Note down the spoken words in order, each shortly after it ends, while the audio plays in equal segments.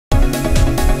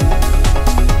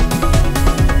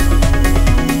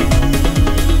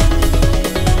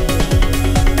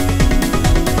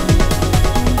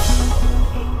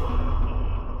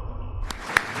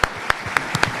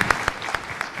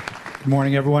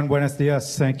morning, everyone. Buenos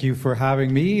dias. Thank you for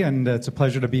having me, and it's a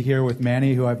pleasure to be here with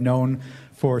Manny, who I've known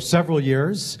for several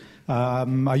years.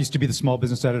 I used to be the small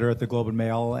business editor at the Globe and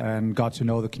Mail and got to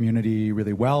know the community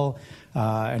really well,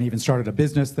 and even started a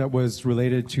business that was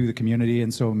related to the community.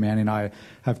 And so Manny and I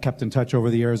have kept in touch over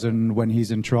the years, and when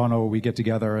he's in Toronto, we get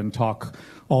together and talk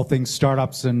all things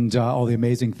startups and all the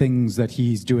amazing things that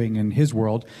he's doing in his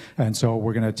world. And so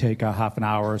we're going to take a half an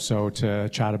hour or so to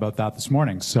chat about that this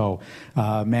morning. So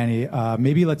Manny,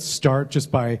 maybe let's start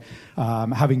just by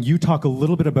having you talk a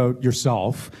little bit about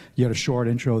yourself. You had a short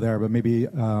intro there, but maybe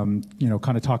kind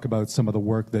of talk about some of the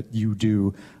work that you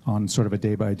do on sort of a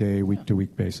day-by-day,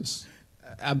 week-to-week basis.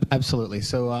 Absolutely.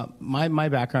 So my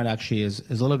background actually is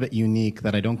a little bit unique,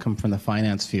 that I don't come from the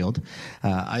finance field.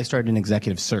 I started in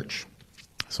executive search.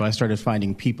 So I started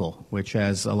finding people, which,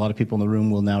 as a lot of people in the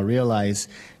room will now realize,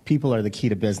 people are the key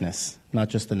to business, not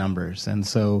just the numbers. And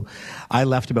so I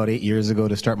left about 8 years ago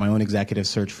to start my own executive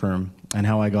search firm. And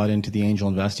how I got into the angel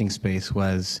investing space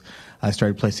was I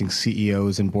started placing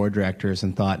CEOs and board directors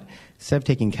and thought, instead of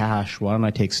taking cash, why don't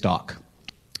I take stock?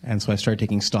 And so I started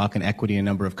taking stock and equity in a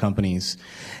number of companies,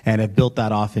 and I've built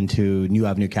that off into New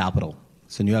Avenue Capital.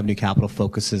 So New Avenue Capital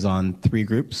focuses on 3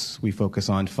 groups. We focus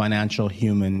on financial,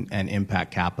 human, and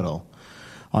impact capital.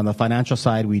 On the financial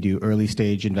side, we do early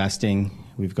stage investing.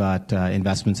 We've got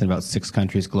investments in about 6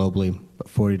 countries globally, about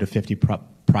 40 to 50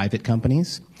 private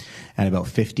companies, and about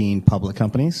 15 public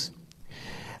companies.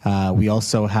 We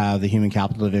also have the human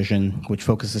capital division, which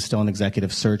focuses still on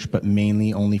executive search, but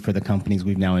mainly only for the companies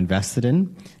we've now invested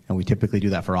in. And we typically do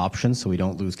that for options, so we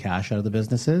don't lose cash out of the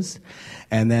businesses.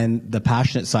 And then the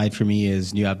passionate side for me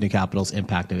is New Avenue Capital's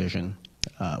impact division.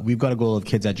 We've got a goal of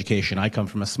kids' education. I come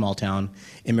from a small town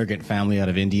immigrant family out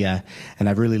of India, and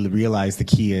I've really realized the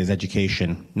key is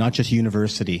education, not just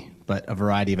university, but a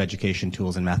variety of education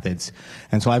tools and methods.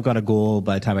 And so I've got a goal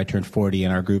by the time I turn 40,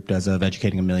 and our group does, of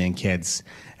educating 1 million kids.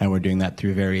 And we're doing that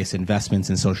through various investments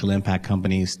in social impact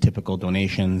companies, typical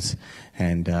donations,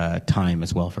 and time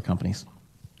as well for companies.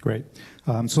 Great.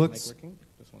 So let's... Working?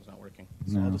 This one's not working.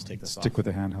 So I'll just take this stick off. with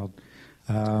the handheld.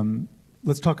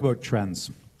 Let's talk about trends.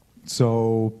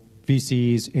 So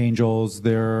VCs, angels,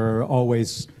 they're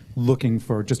always looking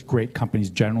for just great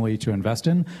companies generally to invest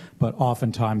in, but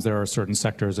oftentimes there are certain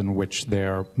sectors in which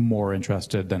they're more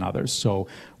interested than others. So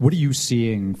what are you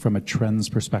seeing from a trends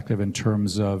perspective in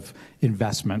terms of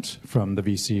investment from the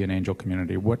VC and angel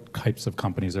community? What types of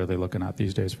companies are they looking at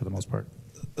these days for the most part?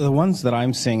 The ones that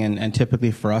I'm seeing, and typically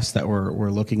for us that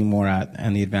we're looking more at,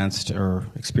 and the advanced or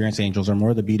experienced angels, are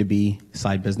more the B2B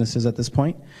side businesses at this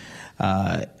point.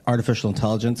 Artificial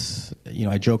intelligence,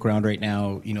 I joke around right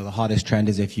now, the hottest trend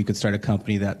is if you could start a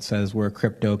company that says we're a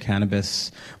crypto,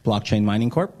 cannabis, blockchain mining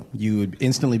corp, you would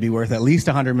instantly be worth at least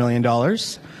 $100 million,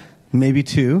 maybe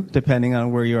 2, depending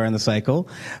on where you are in the cycle.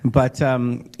 But,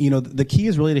 the key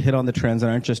is really to hit on the trends that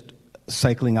aren't just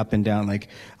cycling up and down. Like,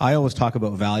 I always talk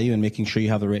about value and making sure you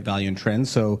have the right value and trends.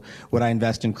 So would I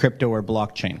invest in crypto or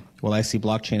blockchain? Well, I see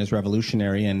blockchain as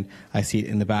revolutionary, and I see it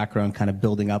in the background kind of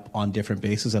building up on different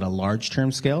bases at a large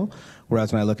term scale.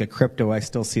 Whereas when I look at crypto, I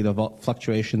still see the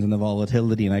fluctuations and the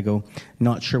volatility, and I go,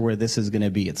 not sure where this is going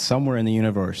to be. It's somewhere in the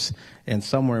universe and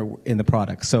somewhere in the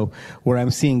product. So where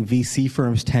I'm seeing VC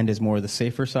firms tend is more the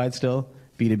safer side still,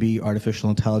 B2B, artificial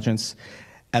intelligence.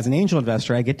 As an angel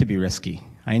investor, I get to be risky.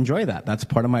 I enjoy that. That's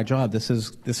part of my job. This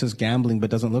is gambling, but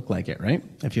doesn't look like it, right?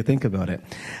 If you think about it.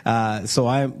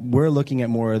 So we're looking at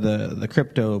more of the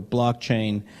crypto,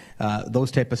 blockchain,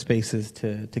 those type of spaces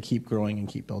to keep growing and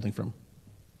keep building from.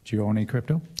 Do you own any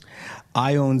crypto?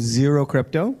 I own 0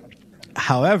 crypto.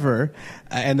 However,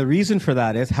 and the reason for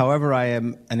that is, I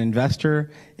am an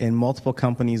investor in multiple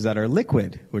companies that are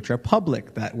liquid, which are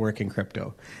public, that work in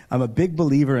crypto. I'm a big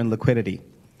believer in liquidity.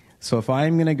 So if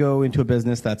I'm going to go into a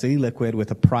business that's illiquid with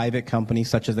a private company,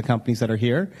 such as the companies that are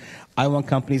here, I want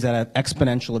companies that have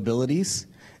exponential abilities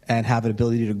and have an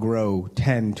ability to grow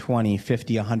 10, 20,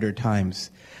 50, 100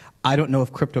 times. I don't know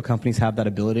if crypto companies have that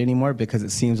ability anymore, because it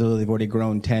seems as though they've already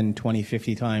grown 10, 20,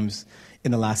 50 times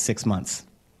in the last 6 months.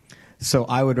 So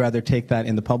I would rather take that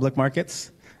in the public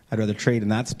markets. I'd rather trade in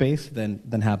that space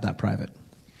than have that private.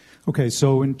 Okay,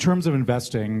 so in terms of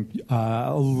investing,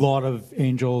 a lot of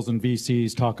angels and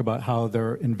VCs talk about how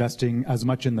they're investing as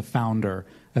much in the founder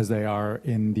as they are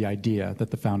in the idea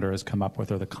that the founder has come up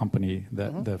with, or the company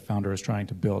that the founder is trying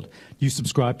to build. Do you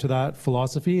subscribe to that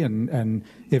philosophy? And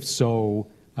if so,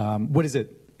 what is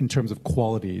it in terms of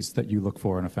qualities that you look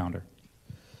for in a founder?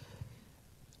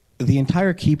 The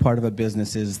entire key part of a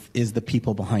business is the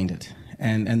people behind it.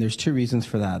 And there's 2 reasons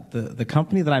for that. The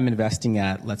company that I'm investing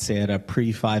at, let's say at a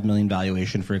pre-5 million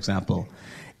valuation, for example,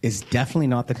 is definitely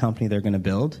not the company they're going to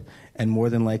build. and more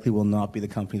than likely will not be the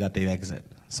company that they exit.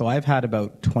 So I've had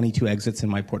about 22 exits in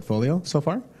my portfolio so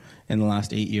far in the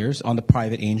last 8 years on the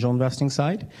private angel investing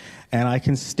side. And I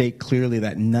can state clearly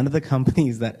that none of the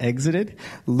companies that exited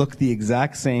look the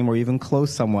exact same or even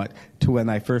close somewhat to when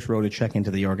I first wrote a check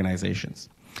into the organizations.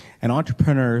 And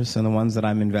entrepreneurs and the ones that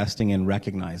I'm investing in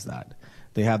recognize that.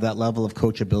 They have that level of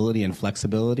coachability and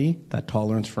flexibility, that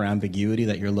tolerance for ambiguity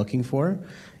that you're looking for.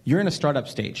 You're in a startup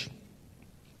stage.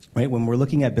 Right? When we're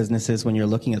looking at businesses, when you're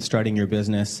looking at starting your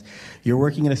business, you're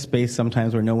working in a space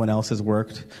sometimes where no one else has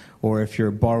worked, or if you're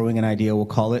borrowing an idea, we'll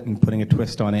call it, and putting a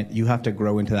twist on it, you have to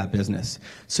grow into that business.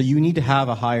 So you need to have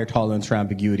a higher tolerance for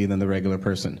ambiguity than the regular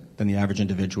person, than the average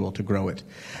individual to grow it.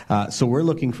 So we're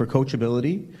looking for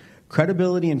coachability,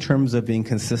 credibility in terms of being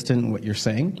consistent in what you're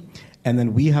saying, and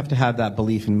then we have to have that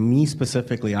belief, and me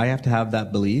specifically, I have to have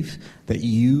that belief that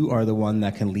you are the one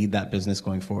that can lead that business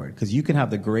going forward. Because you can have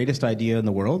the greatest idea in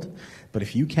the world, but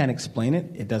if you can't explain it,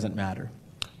 it doesn't matter.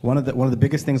 One of the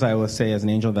biggest things I always say as an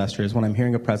angel investor is when I'm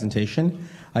hearing a presentation,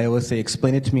 I always say,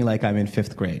 explain it to me like I'm in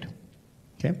 5th grade.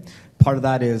 Okay? Part of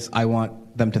that is I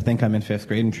want them to think I'm in 5th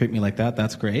grade and treat me like that.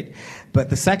 That's great. But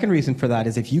the second reason for that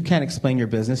is if you can't explain your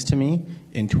business to me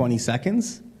in 20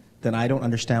 seconds, then I don't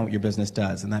understand what your business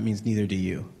does, and that means neither do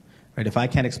you. Right? If I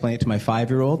can't explain it to my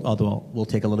 5-year-old, although we'll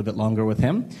take a little bit longer with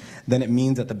him, then it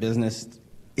means that the business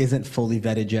isn't fully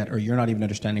vetted yet, or you're not even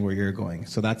understanding where you're going.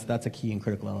 So that's a key and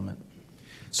critical element.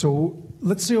 So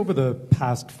let's say over the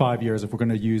past 5 years, if we're going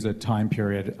to use a time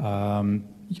period,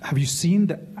 have you seen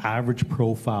the average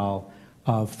profile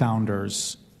of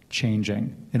founders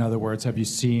changing? In other words, have you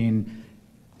seen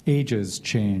ages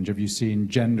change? Have you seen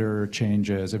gender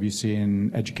changes? Have you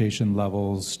seen education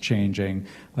levels changing?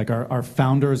 Like, are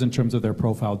founders in terms of their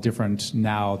profile different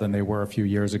now than they were a few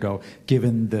years ago,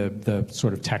 given the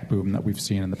sort of tech boom that we've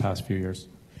seen in the past few years?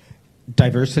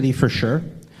 Diversity for sure.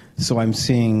 So I'm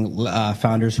seeing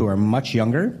founders who are much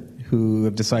younger, who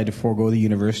have decided to forego the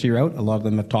university route. A lot of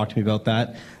them have talked to me about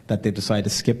that they've decided to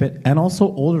skip it. And also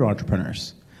older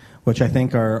entrepreneurs, which I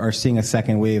think are seeing a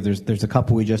second wave. There's a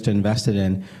couple we just invested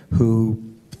in who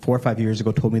 4 or 5 years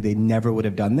ago told me they never would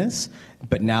have done this,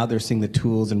 but now they're seeing the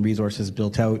tools and resources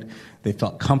built out. They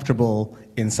felt comfortable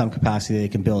in some capacity they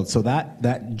can build. So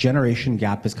that generation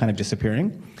gap is kind of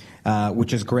disappearing,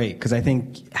 which is great, because I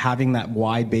think having that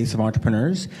wide base of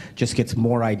entrepreneurs just gets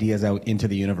more ideas out into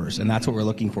the universe, and that's what we're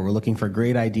looking for. We're looking for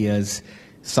great ideas,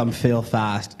 some fail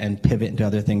fast, and pivot into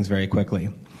other things very quickly.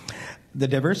 The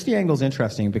diversity angle is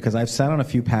interesting because I've sat on a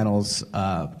few panels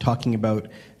talking about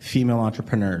female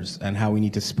entrepreneurs and how we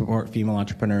need to support female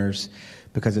entrepreneurs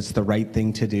because it's the right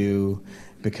thing to do,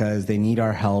 because they need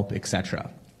our help, etc.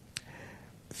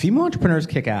 Female entrepreneurs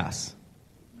kick ass.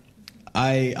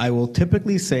 I will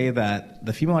typically say that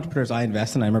the female entrepreneurs I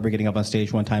invest in, I remember getting up on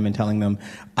stage one time and telling them,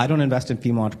 I don't invest in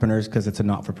female entrepreneurs because it's a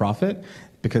not-for-profit,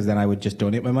 because then I would just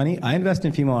donate my money. I invest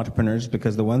in female entrepreneurs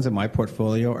because the ones in my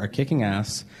portfolio are kicking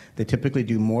ass. They typically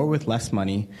do more with less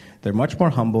money. They're much more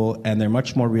humble, and they're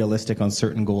much more realistic on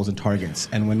certain goals and targets.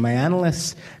 And when my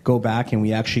analysts go back and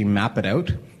we actually map it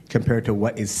out, compared to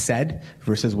what is said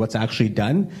versus what's actually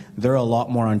done, they're a lot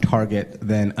more on target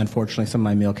than, unfortunately, some of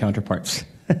my male counterparts.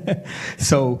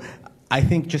 So I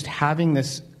think just having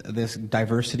this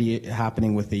diversity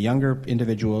happening with the younger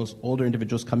individuals, older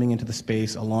individuals coming into the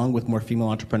space, along with more female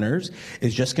entrepreneurs,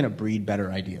 is just going to breed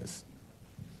better ideas.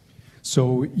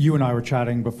 So you and I were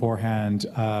chatting beforehand.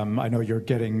 I know you're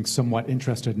getting somewhat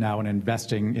interested now in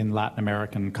investing in Latin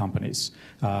American companies,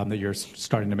 that you're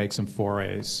starting to make some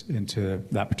forays into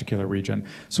that particular region.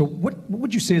 So what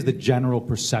would you say is the general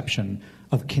perception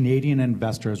of Canadian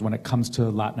investors when it comes to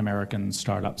Latin American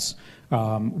startups?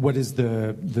 What is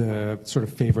the sort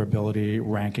of favorability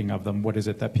ranking of them? What is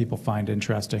it that people find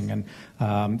interesting? And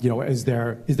is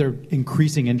there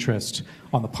increasing interest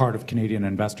on the part of Canadian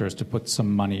investors to put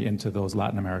some money into those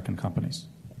Latin American companies?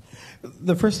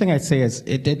 The first thing I'd say is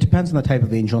it depends on the type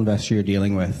of angel investor you're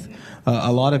dealing with.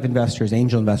 A lot of investors,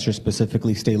 angel investors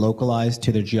specifically, stay localized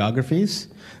to their geographies.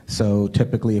 So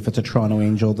typically, if it's a Toronto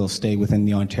angel, they'll stay within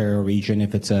the Ontario region.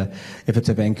 If it's a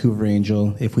Vancouver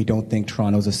angel, if we don't think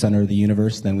Toronto's the center of the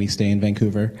universe, then we stay in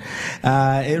Vancouver.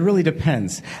 It really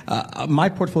depends. My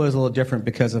portfolio is a little different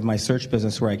because of my search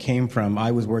business where I came from. I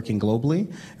was working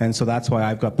globally, and so that's why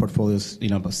I've got portfolios,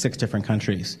 about 6 different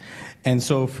countries. And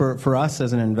so for us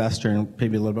as an investor, and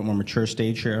maybe a little bit more mature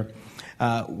stage here,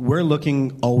 we're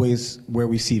looking always where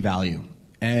we see value.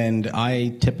 And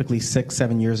I typically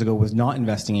 6-7 years ago was not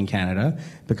investing in Canada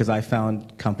because I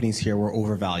found companies here were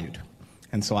overvalued.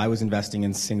 And so I was investing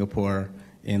in Singapore,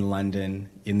 in London,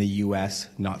 in the US,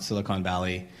 not Silicon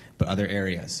Valley, but other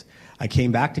areas. I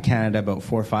came back to Canada about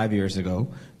 4 or 5 years ago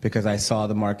because I saw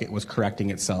the market was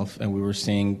correcting itself and we were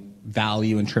seeing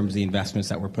value in terms of the investments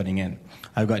that we're putting in.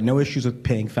 I've got no issues with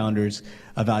paying founders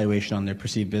a valuation on their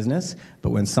perceived business,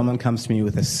 but when someone comes to me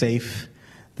with a safe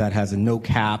that has a no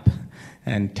cap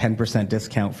and 10%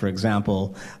 discount, for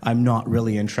example, I'm not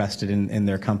really interested in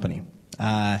their company.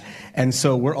 And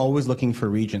so we're always looking for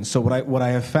regions. So what I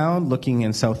have found looking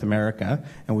in South America,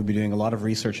 and we've been doing a lot of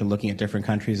research and looking at different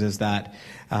countries, is that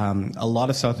a lot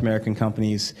of South American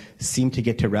companies seem to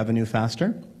get to revenue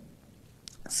faster,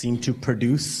 seem to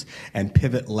produce and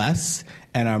pivot less,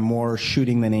 and are more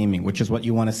shooting than aiming, which is what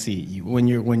you want to see. When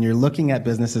you're looking at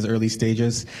businesses early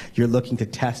stages, you're looking to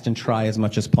test and try as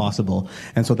much as possible.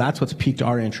 And so that's what's piqued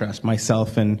our interest,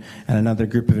 myself and another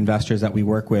group of investors that we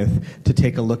work with, to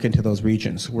take a look into those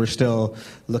regions. We're still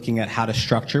looking at how to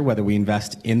structure, whether we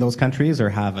invest in those countries or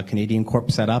have a Canadian corp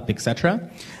set up,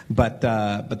 etc. But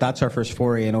that's our first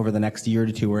foray, and over the next year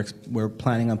to two, we're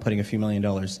planning on putting a few $1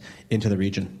 million into the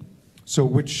region. So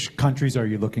which countries are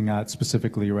you looking at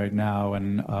specifically right now,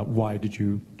 and why did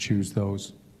you choose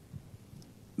those?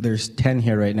 There's 10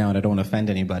 here right now, and I don't want to offend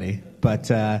anybody. But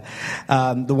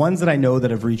the ones that I know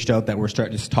that have reached out that we're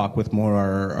starting to talk with more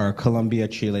are Colombia,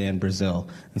 Chile, and Brazil.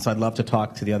 And so I'd love to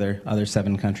talk to the other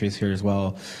 7 countries here as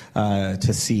well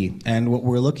to see. And what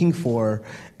we're looking for,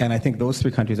 and I think those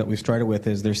 3 countries that we've started with,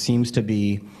 is there seems to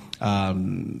be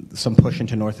some push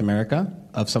into North America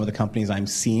of some of the companies I'm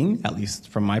seeing, at least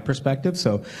from my perspective.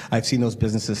 So I've seen those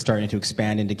businesses starting to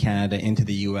expand into Canada, into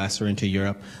the US, or into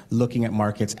Europe, looking at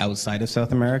markets outside of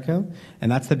South America.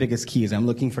 And that's the biggest key, is I'm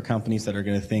looking for companies that are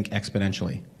going to think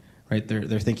exponentially. Right?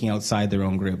 They're thinking outside their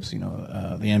own groups. The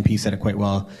MP said it quite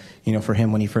well. For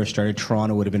him, when he first started,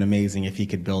 Toronto would have been amazing if he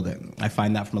could build it. I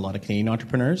find that from a lot of Canadian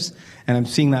entrepreneurs, and I'm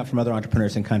seeing that from other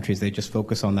entrepreneurs in countries. They just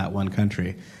focus on that one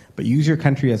country. But use your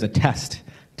country as a test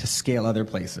to scale other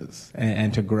places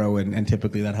and to grow, and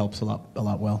typically that helps a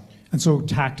lot well. And so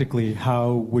tactically,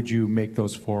 how would you make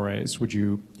those forays? Would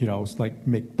you,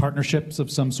 make partnerships of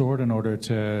some sort in order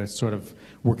to sort of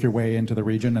work your way into the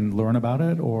region and learn about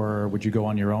it? Or would you go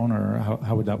on your own, or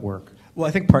how would that work? Well,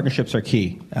 I think partnerships are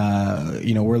key.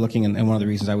 We're looking, and one of the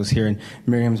reasons I was here, and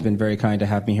Miriam's been very kind to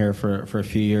have me here for a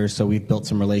few years, so we've built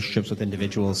some relationships with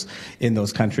individuals in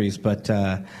those countries. But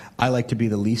I like to be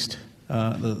the least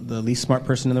smart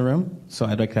person in the room, so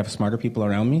I'd like to have smarter people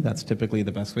around me. That's typically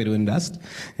the best way to invest,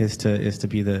 is to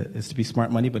be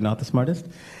smart money, but not the smartest.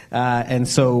 And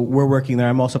so we're working there.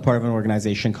 I'm also part of an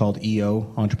organization called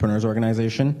EO, Entrepreneurs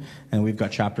Organization, and we've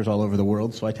got chapters all over the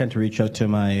world. So I tend to reach out to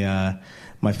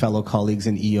my fellow colleagues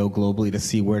in EO globally to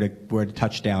see where to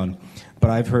touch down. But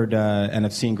I've heard and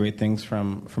I've seen great things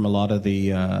from a lot of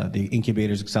the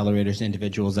incubators, accelerators, and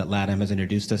individuals that LATAM has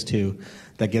introduced us to,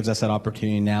 that gives us that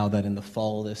opportunity now that in the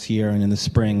fall this year and in the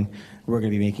spring, we're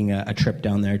going to be making a trip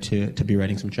down there to be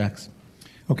writing some checks.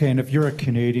 Okay, and if you're a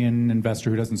Canadian investor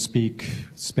who doesn't speak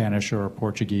Spanish or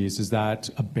Portuguese, is that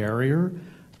a barrier?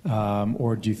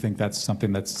 Or do you think that's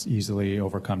something that's easily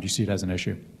overcome? Do you see it as an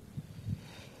issue?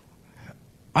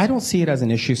 I don't see it as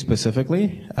an issue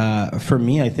specifically. For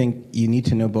me, I think you need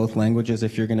to know both languages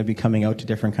if you're going to be coming out to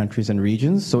different countries and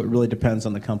regions, so it really depends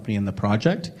on the company and the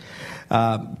project.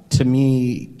 To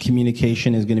me,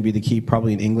 communication is going to be the key,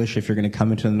 probably in English if you're going to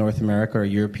come into the North America or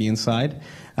European side.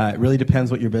 It really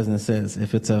depends what your business is.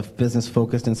 If it's a business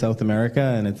focused in South America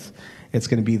and it's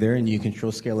going to be there and you can show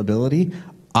scalability,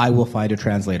 I will find a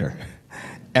translator.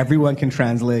 Everyone can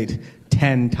translate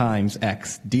 10 times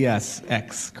X, DS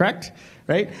X, correct?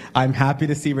 Right? I'm happy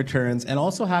to see returns, and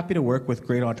also happy to work with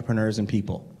great entrepreneurs and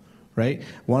people, right?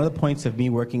 One of the points of me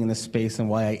working in this space and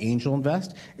why I angel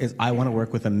invest is I want to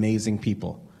work with amazing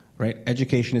people, right?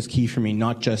 Education is key for me,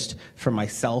 not just for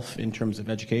myself in terms of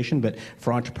education, but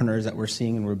for entrepreneurs that we're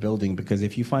seeing and we're building, because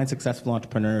if you find successful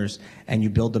entrepreneurs and you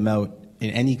build them out in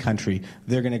any country,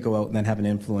 they're going to go out and then have an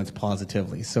influence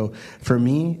positively. So for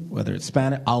me, whether it's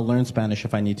Spanish, I'll learn Spanish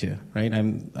if I need to, right?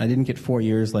 I didn't get 4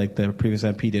 years like the previous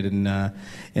MP did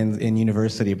in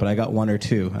university, but I got 1 or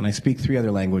 2, and I speak 3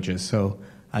 other languages, so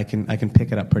I can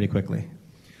pick it up pretty quickly.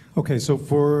 Okay, so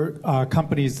for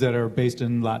companies that are based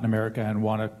in Latin America and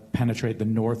want to penetrate the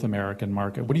North American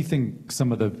market, what do you think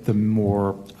some of the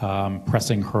more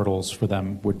pressing hurdles for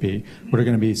them would be? What are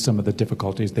going to be some of the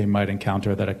difficulties they might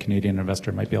encounter that a Canadian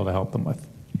investor might be able to help them with?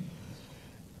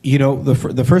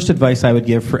 The first advice I would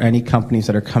give for any companies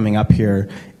that are coming up here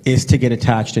is to get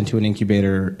attached into an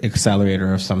incubator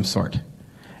accelerator of some sort.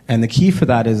 And the key for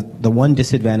that is the one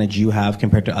disadvantage you have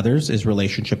compared to others is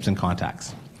relationships and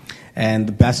contacts. And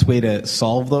the best way to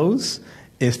solve those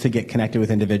is to get connected with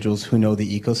individuals who know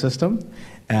the ecosystem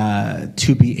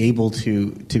to be able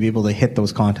to hit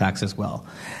those contacts as well.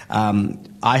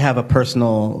 I have a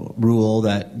personal rule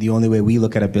that the only way we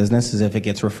look at a business is if it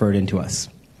gets referred into us.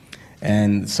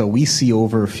 And so we see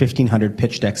over 1,500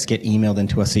 pitch decks get emailed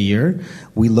into us a year.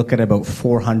 We look at about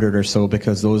 400 or so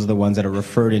because those are the ones that are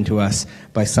referred into us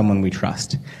by someone we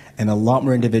trust. And a lot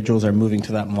more individuals are moving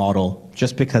to that model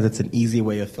just because it's an easy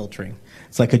way of filtering.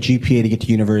 It's like a GPA to get to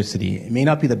university. It may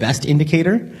not be the best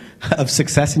indicator of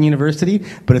success in university,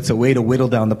 but it's a way to whittle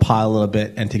down the pile a little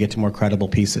bit and to get to more credible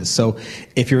pieces. So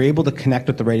if you're able to connect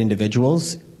with the right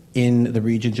individuals in the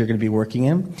regions you're going to be working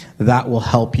in, that will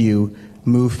help you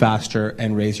move faster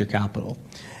and raise your capital.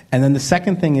 And then the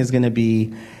second thing is going to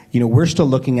be, we're still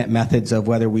looking at methods of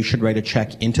whether we should write a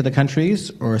check into the countries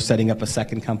or setting up a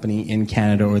second company in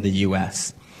Canada or the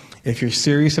US. If you're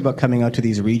serious about coming out to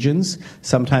these regions,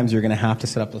 sometimes you're going to have to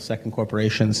set up those second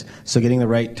corporations. So getting the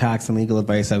right tax and legal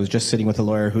advice, I was just sitting with a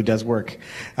lawyer who does work,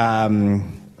 I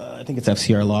think it's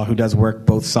FCR law, who does work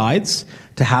both sides.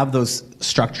 To have those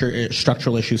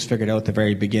structural issues figured out at the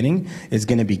very beginning is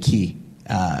going to be key.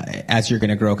 As you're going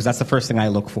to grow, because that's the first thing I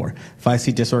look for. If I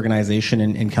see disorganization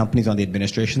in companies on the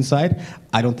administration side,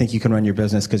 I don't think you can run your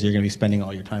business because you're going to be spending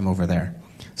all your time over there.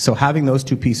 So having those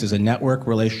two pieces, a network,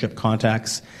 relationship,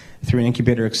 contacts, through an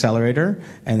incubator accelerator,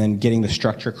 and then getting the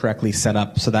structure correctly set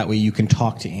up so that way you can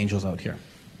talk to angels out here.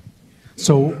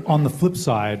 So on the flip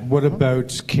side, what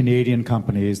about Canadian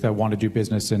companies that want to do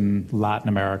business in Latin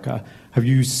America? Have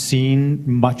you seen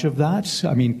much of that?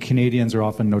 I mean, Canadians are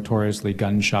often notoriously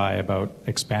gun-shy about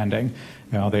expanding.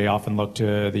 They often look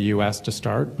to the U.S. to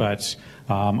start, but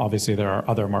obviously there are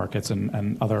other markets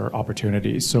and other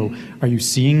opportunities. So are you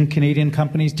seeing Canadian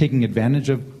companies taking advantage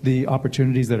of the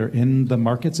opportunities that are in the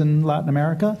markets in Latin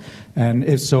America? And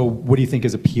if so, what do you think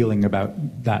is appealing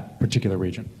about that particular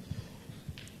region?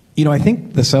 I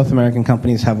think the South American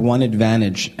companies have one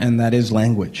advantage, and that is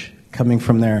language coming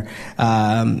from there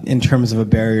in terms of a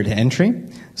barrier to entry.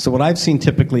 So what I've seen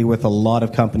typically with a lot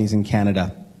of companies in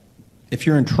Canada, if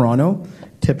you're in Toronto,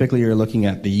 typically you're looking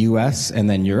at the US and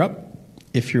then Europe.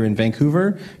 If you're in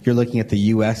Vancouver, you're looking at the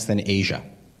US, then Asia.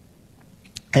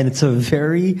 And it's a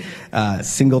very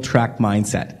single-track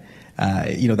mindset.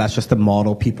 That's just the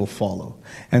model people follow.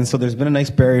 And so there's been a nice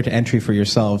barrier to entry for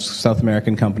yourselves, South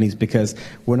American companies, because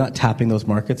we're not tapping those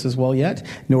markets as well yet,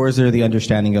 nor is there the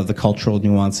understanding of the cultural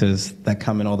nuances that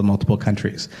come in all the multiple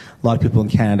countries. A lot of people in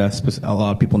Canada, a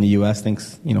lot of people in the US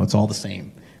thinks, it's all the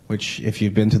same, which if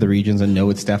you've been to the regions and know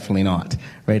it's definitely not,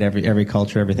 right? Every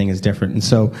culture, everything is different. And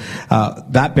so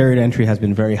that barrier to entry has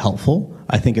been very helpful.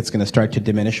 I think it's going to start to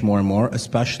diminish more and more,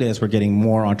 especially as we're getting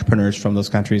more entrepreneurs from those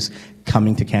countries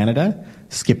coming to Canada,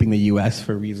 skipping the U.S.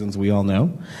 for reasons we all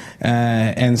know.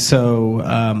 And so,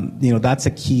 that's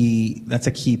a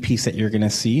key piece that you're going to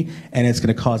see, and it's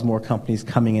going to cause more companies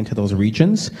coming into those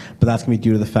regions, but that's going to be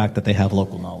due to the fact that they have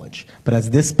local knowledge. But at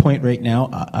this point right now,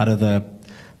 out of the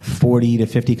 40 to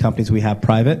 50 companies we have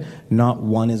private, not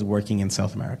one is working in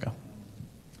South America.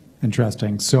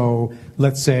 Interesting. So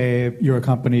let's say you're a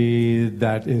company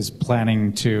that is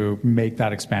planning to make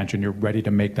that expansion, you're ready to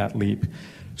make that leap.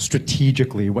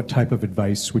 Strategically, what type of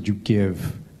advice would you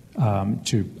give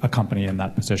to a company in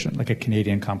that position, like a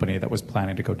Canadian company that was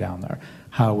planning to go down there?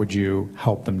 How would you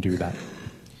help them do that?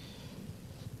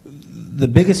 The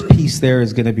biggest piece there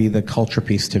is going to be the culture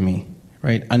piece to me.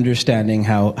 Right, understanding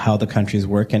how the countries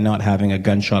work and not having a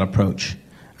gunshot approach,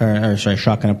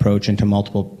 shotgun approach into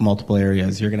multiple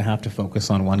areas. You're going to have to focus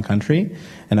on one country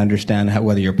and understand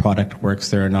whether your product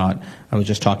works there or not. I was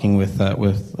just talking with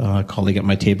a colleague at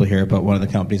my table here about one of the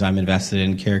companies I'm invested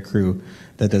in, Care Crew,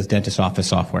 that does dentist office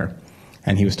software.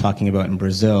 And he was talking about in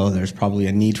Brazil, there's probably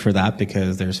a need for that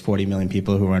because there's 40 million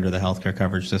people who are under the healthcare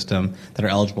coverage system that are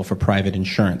eligible for private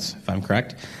insurance, if I'm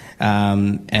correct.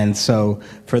 And so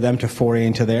for them to foray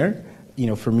into there,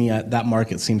 for me, that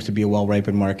market seems to be a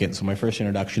well-ripened market. So my first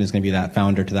introduction is going to be that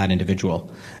founder to that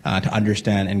individual to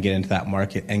understand and get into that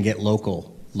market and get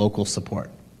local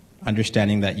support.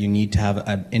 Understanding that you need to have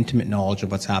an intimate knowledge of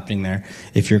what's happening there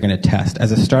if you're going to test.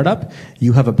 As a startup,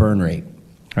 you have a burn rate.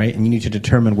 Right? And you need to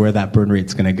determine where that burn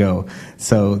rate's going to go.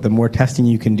 So the more testing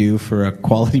you can do for a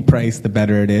quality price, the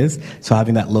better it is. So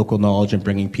having that local knowledge and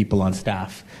bringing people on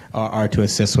staff are to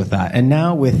assist with that. And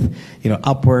now with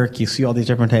Upwork, you see all these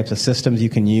different types of systems you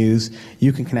can use.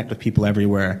 You can connect with people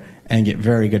everywhere and get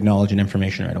very good knowledge and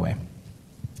information right away.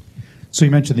 So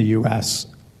you mentioned the U.S.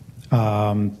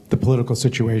 The political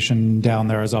situation down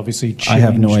there has obviously changed. I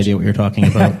have no idea what you're talking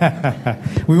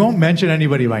about. We won't mention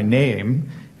anybody by name.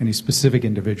 any specific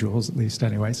individuals, at least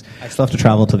anyways. I still have to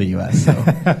travel to the U.S. So.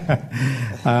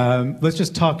 Let's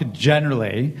just talk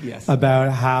generally Yes.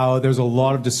 about how there's a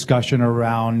lot of discussion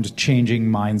around changing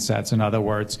mindsets. In other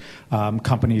words,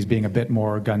 companies being a bit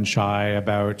more gun-shy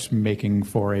about making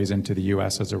forays into the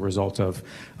U.S. as a result of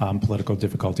political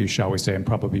difficulties, shall we say, and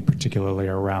probably particularly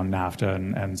around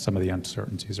NAFTA and some of the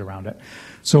uncertainties around it.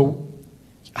 So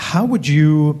how would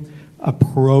you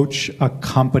approach a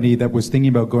company that was thinking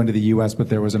about going to the U.S., but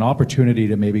there was an opportunity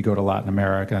to maybe go to Latin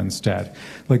America instead?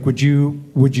 Like, would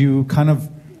you kind of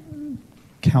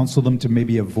counsel them to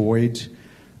maybe avoid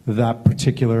that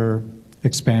particular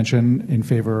expansion in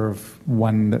favor of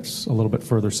one that's a little bit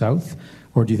further south?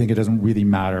 Or do you think it doesn't really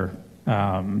matter,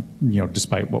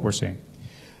 despite what we're seeing?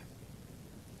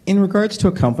 In regards to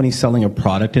a company selling a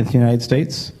product in the United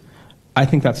States, I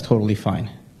think that's totally fine.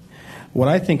 What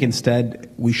I think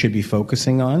instead we should be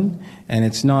focusing on, and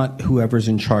it's not whoever's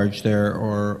in charge there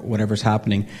or whatever's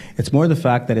happening, it's more the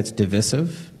fact that it's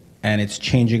divisive and it's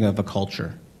changing of a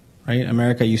culture, right?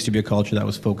 America used to be a culture that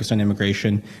was focused on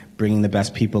immigration, bringing the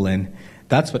best people in.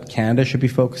 That's what Canada should be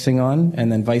focusing on,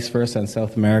 and then vice versa in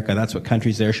South America, that's what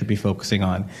countries there should be focusing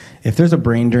on. If there's a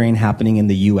brain drain happening in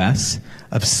the US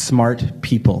of smart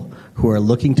people who are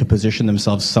looking to position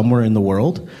themselves somewhere in the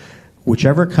world,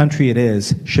 whichever country it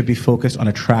is should be focused on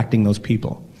attracting those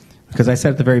people. Because I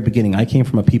said at the very beginning, I came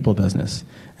from a people business,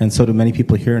 and so do many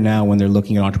people here now when they're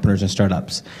looking at entrepreneurs and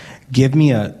startups. Give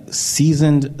me a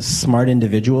seasoned, smart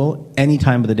individual any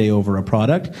time of the day over a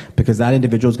product, because that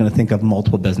individual is going to think of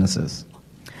multiple businesses.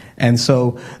 And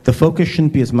so the focus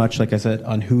shouldn't be as much, like I said,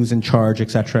 on who's in charge,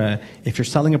 etc. If you're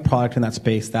selling a product in that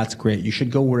space, that's great. You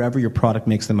should go wherever your product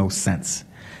makes the most sense.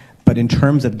 But in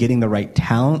terms of getting the right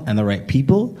talent and the right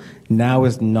people, now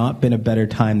has not been a better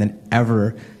time than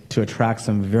ever to attract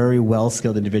some very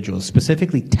well-skilled individuals,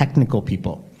 specifically technical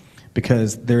people,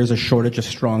 because there is a shortage of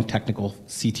strong technical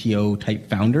CTO-type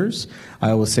founders.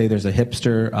 I always say there's a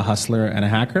hipster, a hustler, and a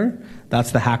hacker.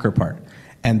 That's the hacker part.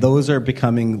 And those are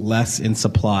becoming less in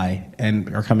supply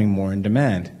and are coming more in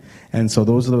demand. And so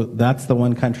that's the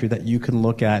one country that you can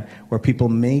look at where people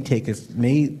may think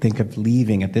of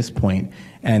leaving at this point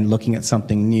and looking at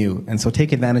something new. And so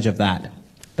take advantage of that.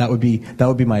 That would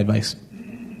be my advice.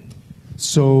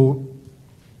 So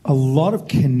a lot of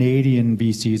Canadian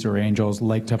VCs or angels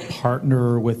like to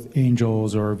partner with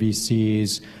angels or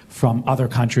VCs from other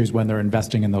countries when they're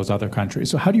investing in those other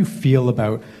countries. So how do you feel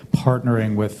about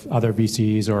partnering with other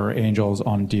VCs or angels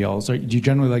on deals? Do you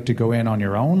generally like to go in on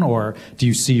your own, or do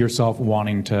you see yourself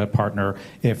wanting to partner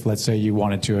if, let's say, you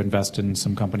wanted to invest in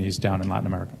some companies down in Latin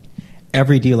America?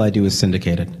 Every deal I do is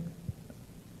syndicated.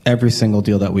 Every single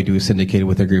deal that we do is syndicated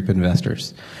with a group of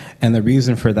investors. And the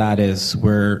reason for that is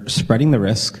we're spreading the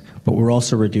risk, but we're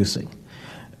also reducing.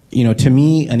 To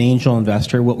me, an angel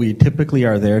investor, what we typically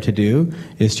are there to do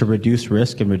is to reduce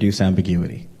risk and reduce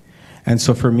ambiguity. And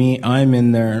so for me, I'm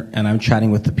in there and I'm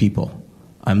chatting with the people.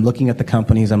 I'm looking at the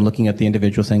companies, I'm looking at the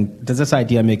individuals saying, does this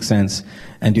idea make sense?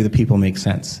 And do the people make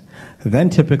sense? Then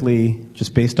typically,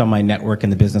 just based on my network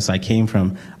and the business I came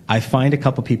from, I find a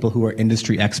couple people who are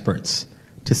industry experts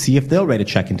to see if they'll write a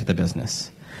check into the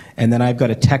business. And then I've got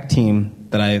a tech team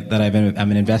that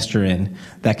I'm an investor in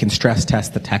that can stress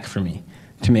test the tech for me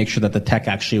to make sure that the tech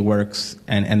actually works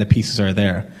and the pieces are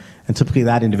there. And typically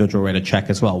that individual will write a check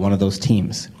as well, one of those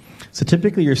teams. So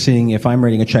typically you're seeing, if I'm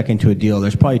writing a check into a deal,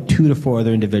 there's probably 2 to 4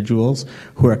 other individuals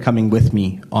who are coming with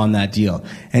me on that deal.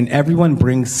 And everyone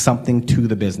brings something to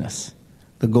the business.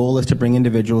 The goal is to bring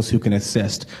individuals who can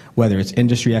assist, whether it's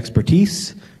industry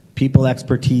expertise, people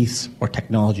expertise, or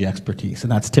technology expertise.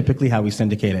 And that's typically how we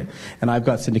syndicate it. And I've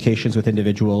got syndications with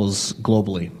individuals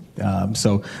globally.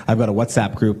 So I've got a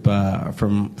WhatsApp group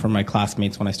from my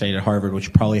classmates when I studied at Harvard,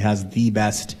 which probably has the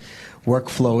best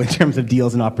workflow in terms of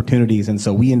deals and opportunities. And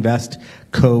so we invest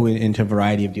into a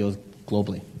variety of deals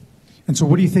globally. And so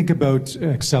what do you think about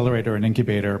accelerator and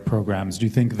incubator programs? Do you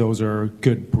think those are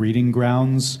good breeding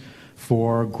grounds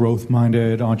for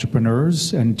growth-minded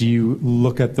entrepreneurs? And do you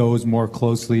look at those more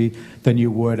closely than you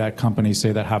would at companies,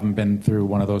 say, that haven't been through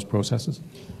one of those processes?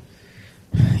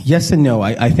 Yes and no.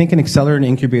 I think an accelerator and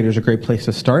incubator is a great place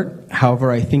to start. However,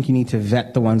 I think you need to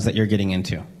vet the ones that you're getting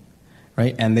into,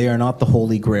 right? And they are not the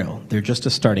holy grail. They're just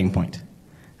a starting point,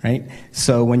 right?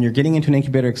 So when you're getting into an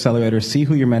incubator accelerator, see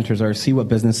who your mentors are, see what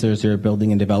businesses they're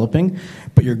building and developing.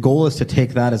 But your goal is to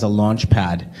take that as a launch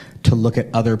pad to look at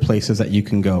other places that you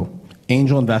can go.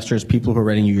 Angel investors, people who are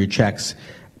writing you your checks,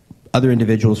 other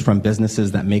individuals from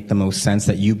businesses that make the most sense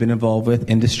that you've been involved with,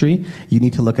 industry, you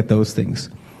need to look at those things.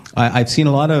 I've seen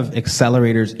a lot of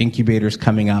accelerators, incubators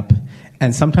coming up,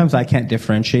 and sometimes I can't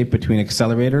differentiate between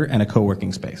accelerator and a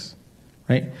co-working space.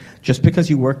 right? Just because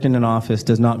you worked in an office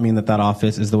does not mean that that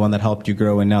office is the one that helped you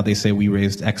grow and now they say we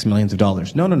raised X millions of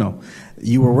dollars. No, no, no.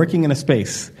 You were working in a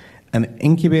space. An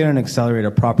incubator and accelerator,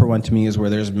 a proper one to me, is where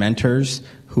there's mentors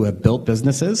who have built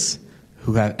businesses,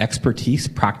 who have expertise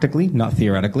practically, not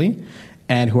theoretically,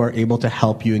 and who are able to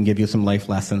help you and give you some life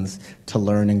lessons to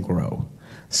learn and grow.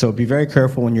 So be very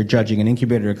careful when you're judging an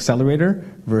incubator accelerator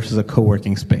versus a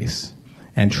co-working space.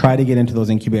 And try to get into those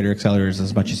incubator accelerators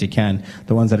as much as you can,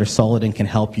 the ones that are solid and can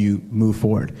help you move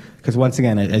forward. Because once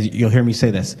again, as you'll hear me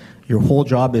say this, your whole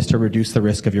job is to reduce the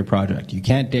risk of your project. You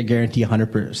can't guarantee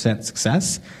 100%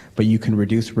 success, but you can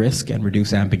reduce risk and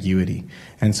reduce ambiguity.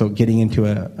 And so getting into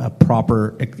a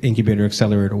proper incubator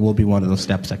accelerator will be one of those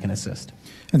steps that can assist.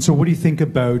 And so what do you think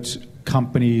about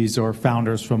companies or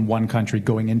founders from one country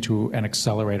going into an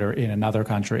accelerator in another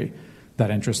country that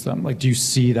interests them? Like, do you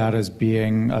see that as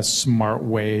being a smart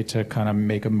way to kind of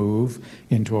make a move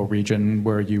into a region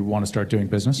where you want to start doing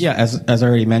business? Yeah, as I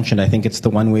already mentioned, I think it's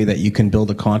the one way that you can build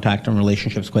a contact and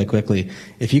relationships quite quickly.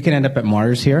 If you can end up at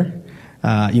Mars here,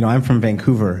 I'm from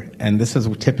Vancouver, and this is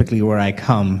typically where I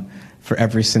come for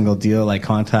every single deal. I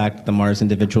contact the Mars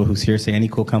individual who's here, say any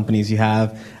cool companies you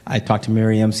have. I talk to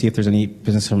Miriam, see if there's any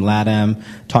business from LATAM,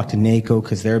 talk to NACO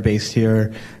because they're based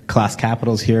here, Class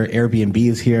Capital's here, Airbnb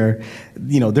is here.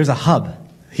 There's a hub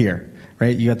here,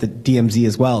 right? You got the DMZ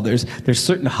as well. There's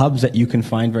certain hubs that you can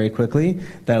find very quickly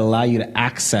that allow you to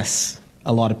access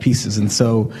a lot of pieces. And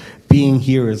so being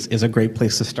here is a great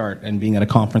place to start, and being at a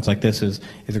conference like this is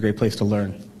a great place to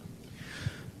learn.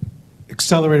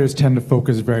 Accelerators tend to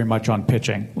focus very much on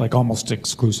pitching, like almost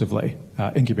exclusively.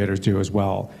 Incubators do as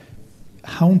well.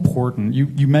 How important,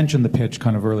 you mentioned the pitch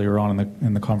kind of earlier on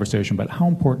in the conversation, but how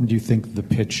important do you think the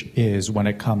pitch is when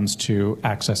it comes to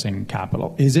accessing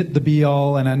capital? Is it the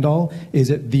be-all and end-all? Is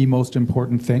it the most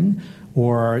important thing?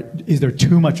 Or is there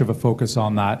too much of a focus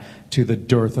on that to the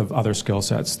dearth of other skill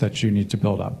sets that you need to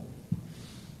build up?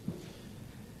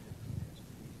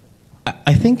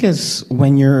 I think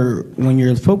when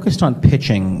you're focused on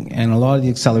pitching, and a lot of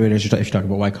the accelerators, if you talk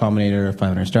about Y Combinator,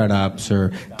 500 Startups, or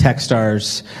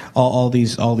Techstars, all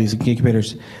these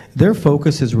incubators, their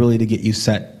focus is really to get you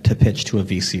set to pitch to a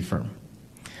VC firm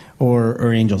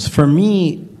or angels. For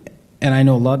me, and I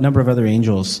know a number of other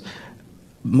angels,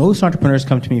 most entrepreneurs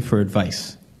come to me for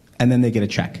advice, and then they get a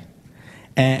check.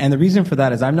 And the reason for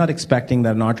that is I'm not expecting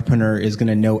that an entrepreneur is going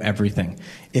to know everything.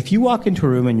 If you walk into a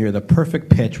room and you're the perfect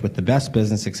pitch with the best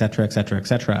business, et cetera, et cetera, et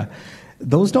cetera,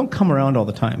 those don't come around all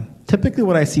the time. Typically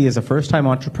what I see is a first-time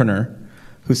entrepreneur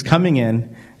who's coming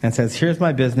in and says, here's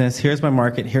my business, here's my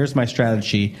market, here's my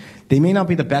strategy. They may not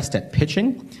be the best at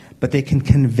pitching, but they can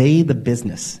convey the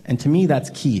business. And to me, that's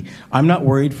key. I'm not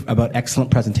worried about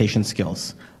excellent presentation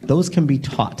skills. Those can be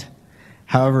taught.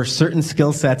 However, certain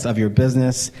skill sets of your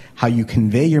business, how you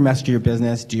convey your message to your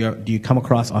business, do you come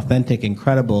across authentic and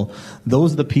credible,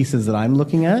 those are the pieces that I'm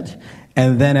looking at.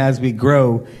 And then as we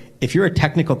grow, if you're a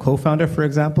technical co-founder, for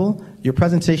example, your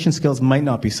presentation skills might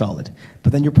not be solid.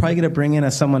 But then you're probably going to bring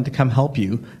in someone to come help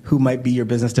you who might be your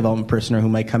business development person or who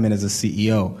might come in as a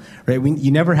CEO. Right?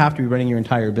 You never have to be running your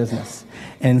entire business.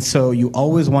 And so you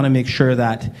always want to make sure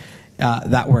that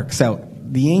that works out.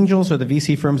 The angels or the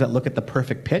VC firms that look at the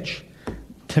perfect pitch,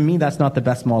 to me, that's not the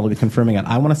best model to be confirming it.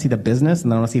 I want to see the business,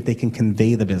 and I want to see if they can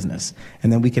convey the business,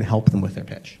 and then we can help them with their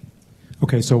pitch.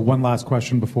 Okay, so one last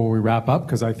question before we wrap up,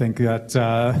 because I think that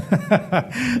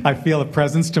I feel a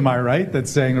presence to my right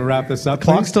that's saying to wrap this up. The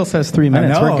clock still says 3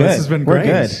 minutes. I know, we're good. This has been great.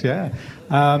 We're good.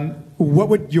 Yeah. What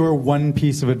would your one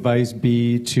piece of advice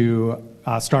be to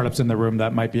startups in the room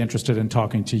that might be interested in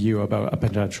talking to you about a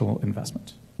potential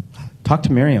investment? Talk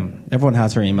to Miriam. Everyone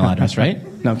has her email address, right?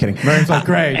 No, I'm kidding. Miriam's like,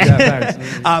 great. Yeah,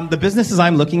 thanks. The businesses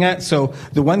I'm looking at, so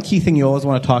the one key thing you always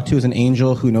want to talk to is an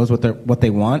angel who knows what they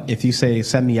want. If you say,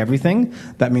 send me everything,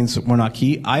 that means we're not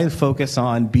key. I focus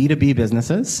on B2B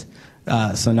businesses,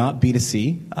 so not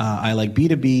B2C. I like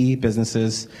B2B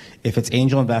businesses. If it's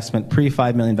angel investment,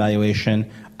 pre-5 million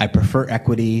valuation, I prefer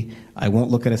equity. I won't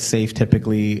look at a safe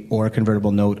typically or a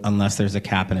convertible note unless there's a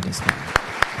cap and a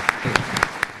discount.